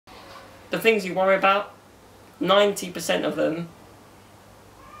the things you worry about, 90% of them,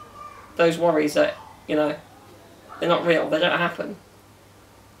 those worries that, you know, they're not real, they don't happen.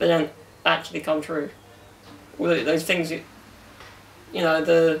 They don't actually come true. Well, those things, you know,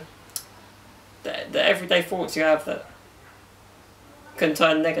 the everyday thoughts you have that can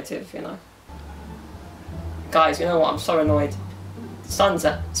turn negative, you know. Guys, you know what, I'm so annoyed. The sun's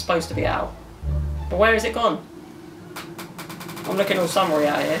supposed to be out, but where has it gone? I'm looking all summery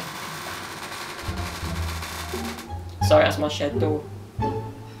out here. Sorry, that's my shed door.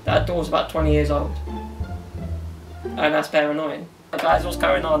 That door's about 20 years old. And that's very annoying. Guys, what's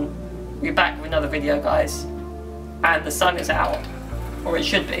going on? We're back with another video, guys. And the sun is out. Or it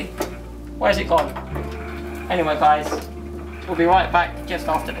should be. Where's it gone? Anyway, guys, we'll be right back just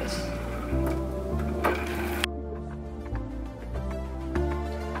after this.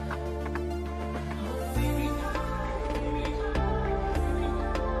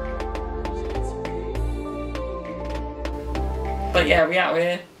 But yeah, we out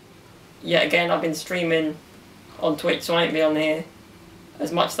here. Yet again, I've been streaming on Twitch, so I ain't been on here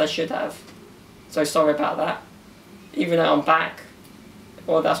as much as I should have. So sorry about that. Even though I'm back,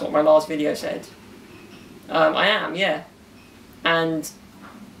 or that's what my last video said. I am, yeah. And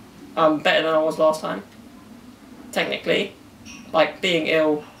I'm better than I was last time. Technically. Like, being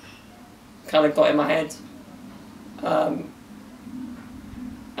ill kind of got in my head.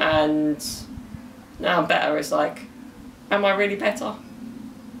 And now I'm better. It's like, am I really better?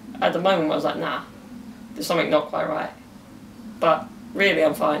 At the moment I was like, nah, there's something not quite right. But really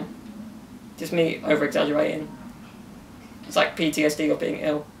I'm fine. Just me over exaggerating. It's like PTSD of being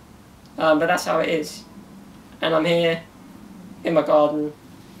ill. But that's how it is. And I'm here in my garden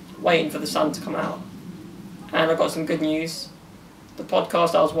waiting for the sun to come out. And I've got some good news. The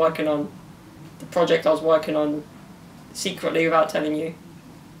podcast I was working on, the project I was working on secretly without telling you,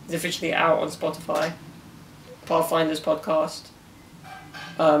 is officially out on Spotify. Pathfinder's podcast.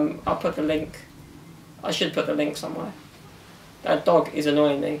 I'll put the link. I should put the link somewhere. That dog is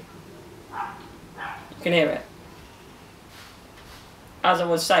annoying me. You can hear it. As I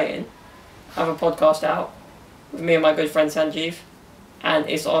was saying, I have a podcast out with me and my good friend Sanjeev, and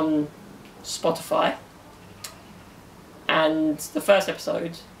it's on Spotify. And the first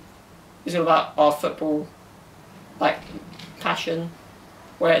episode is all about our football, like, passion,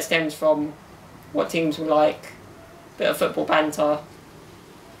 where it stems from, what teams we like, bit of football banter,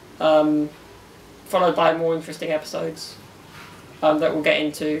 followed by more interesting episodes that we'll get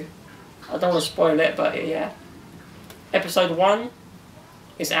into. I don't want to spoil it, but yeah. Episode 1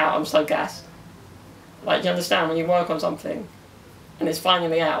 is out. I'm so gassed. Like, you understand, when you work on something and it's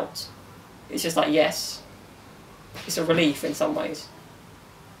finally out, it's just like, yes. It's a relief in some ways.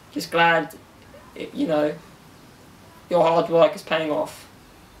 Just glad, you know, your hard work is paying off.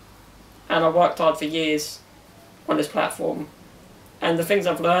 And I worked hard for years on this platform. And the things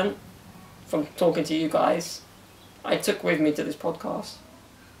I've learned from talking to you guys, I took with me to this podcast.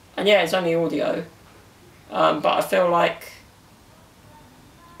 And yeah, it's only audio. But I feel like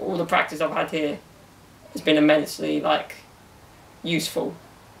all the practice I've had here has been immensely, like, useful.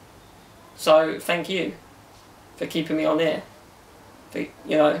 So thank you for keeping me on here. For,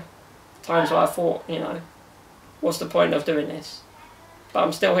 you know, times where I thought, you know, what's the point of doing this? But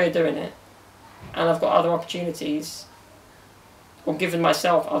I'm still here doing it. And I've got other opportunities, or given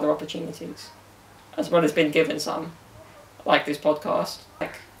myself other opportunities, as well as been given some, like this podcast.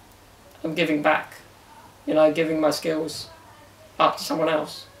 Like, I'm giving back, you know, giving my skills up to someone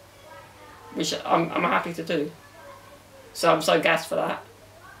else, which I'm happy to do. So I'm so gassed for that.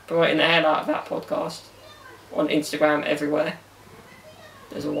 Promoting the hell out of that podcast on Instagram, everywhere.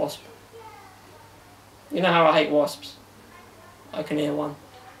 There's a wasp. You know how I hate wasps? I can hear one.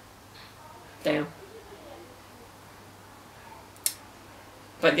 Damn.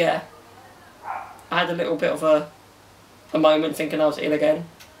 But yeah, I had a little bit of a moment thinking I was ill again.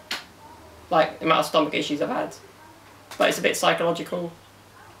 Like, the amount of stomach issues I've had. But it's a bit psychological.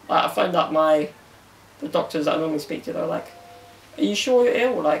 Like, I phoned up the doctors that I normally speak to. They're like, are you sure you're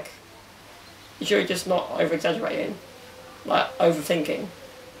ill? Like, you sure you're just not over-exaggerating? Like, overthinking.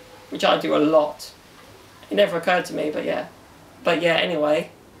 Which I do a lot. It never occurred to me, but yeah. But yeah,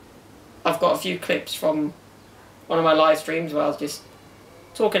 anyway, I've got a few clips from one of my live streams where I was just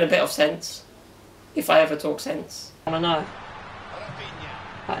talking a bit of sense. If I ever talk sense. I don't know.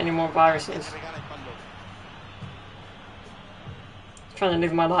 About any more viruses. Trying to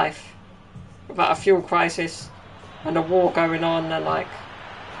live my life without a fuel crisis and a war going on and like...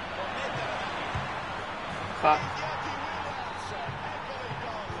 Fuck.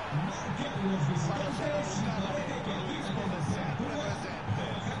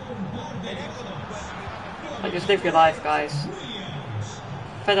 Like, just live your life, guys.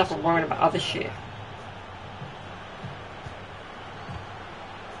 Fed up of worrying about other shit.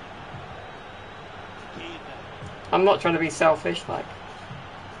 I'm not trying to be selfish, like,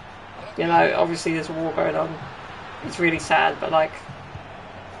 you know, obviously there's a war going on. It's really sad, but like,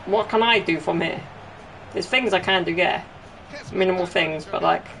 what can I do from here? There's things I can do, yeah. Minimal things, but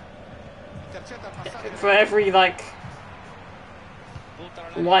like, for every like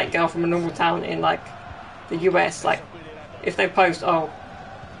white girl from a normal town in like the US, like, if they post, oh,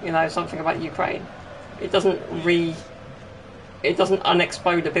 you know, something about Ukraine, it doesn't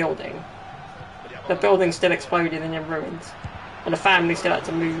unexplode the building. The building's still exploded and in ruins, and the family still had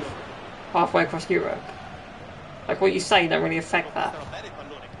to move halfway across Europe. Like, what you say don't really affect that.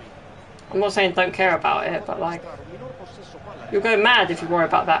 I'm not saying don't care about it, but like, you'll go mad if you worry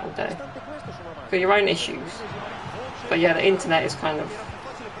about that all day. For your own issues. But yeah, the internet is kind of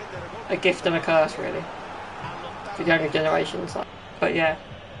a gift and a curse, really, for younger generations. But yeah,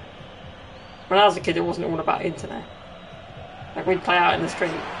 when I was a kid, it wasn't all about internet. Like, we'd play out in the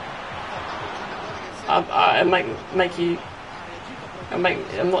street. I'm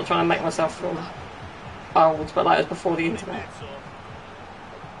not trying to make myself feel old, but like, it was before the internet.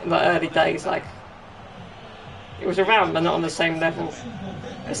 In the early days, like, it was around, but not on the same level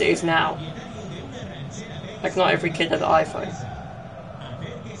as it is now. Like, not every kid had an iPhone.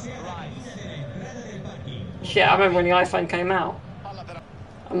 Shit, I remember when the iPhone came out.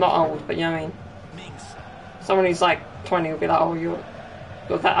 I'm not old, but you know what I mean? Someone who's like 20 will be like, oh, you're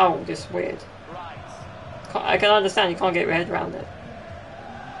that old, it's weird. I can understand you can't get your head around it.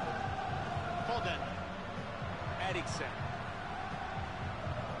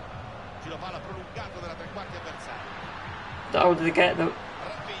 The older you get, the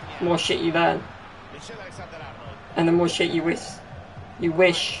more shit you learn, and the more shit you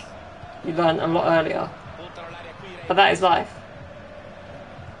wish you learned a lot earlier. But that is life.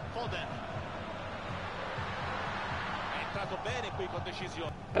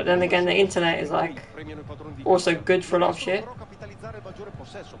 But then again, the internet is like also good for a lot of shit.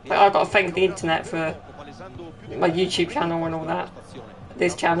 Like, I've got to thank the internet for my YouTube channel and all that.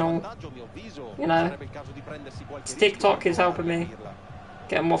 This channel, you know, TikTok is helping me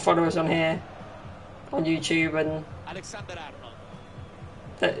get more followers on here, on YouTube, and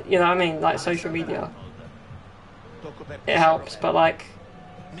that, you know what I mean, like social media. It helps, but like,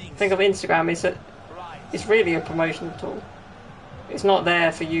 think of Instagram, it's really a promotional tool. It's not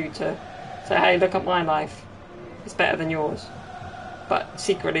there for you to say, hey, look at my life, it's better than yours. But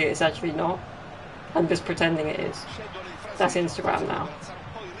secretly it's actually not. I'm just pretending it is. That's Instagram now.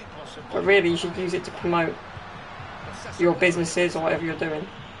 But really, you should use it to promote your businesses or whatever you're doing.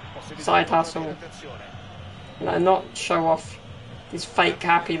 Side hustle. You know, not show off this fake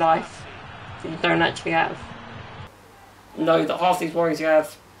happy life that you don't actually have. Know that half these worries you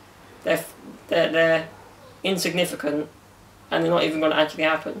have, they're insignificant, and they're not even going to actually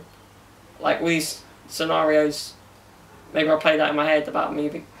happen. Like, all these scenarios, maybe I play that in my head about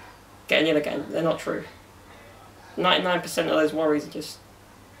me getting ill again, they're not true. 99% of those worries are just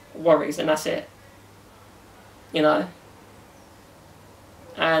worries, and that's it. You know?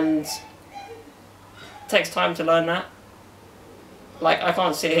 And it takes time to learn that. Like, I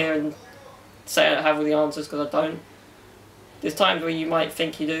can't sit here and say I have all the answers, because I don't. There's times where you might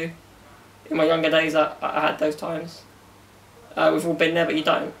think you do. In my younger days, I had those times. We've all been there, but you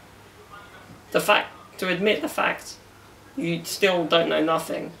don't. To admit the fact you still don't know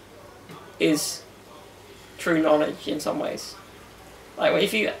nothing is true knowledge in some ways. Like,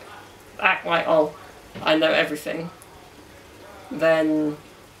 if you act like, oh, I know everything, then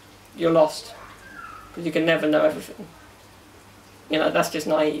you're lost. Because you can never know everything. You know, that's just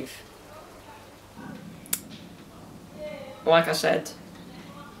naive. Like I said,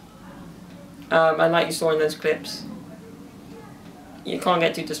 and like you saw in those clips, you can't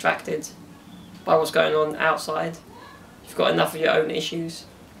get too distracted by what's going on outside. You've got enough of your own issues.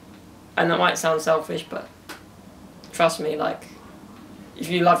 And that might sound selfish, but trust me, like, if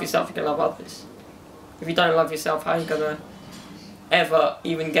you love yourself, you can love others. If you don't love yourself, how are you gonna ever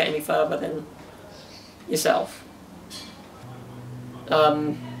even get any further than yourself?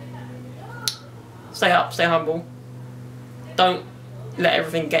 Stay up, stay humble. Don't let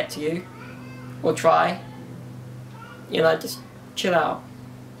everything get to you, or try. You know, just chill out.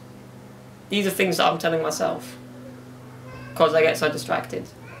 These are things that I'm telling myself, because I get so distracted.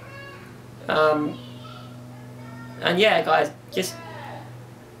 And yeah, guys, just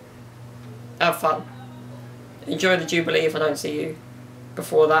have fun. Enjoy the Jubilee if I don't see you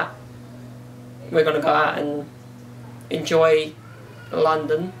before that. We're going to go out and enjoy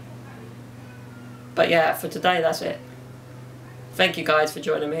London. But yeah, for today that's it. Thank you guys for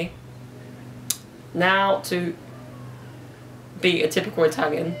joining me. Now to be a typical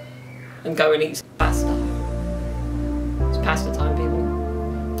Italian and go and eat some pasta. It's pasta time,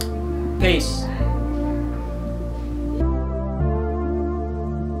 people. Peace.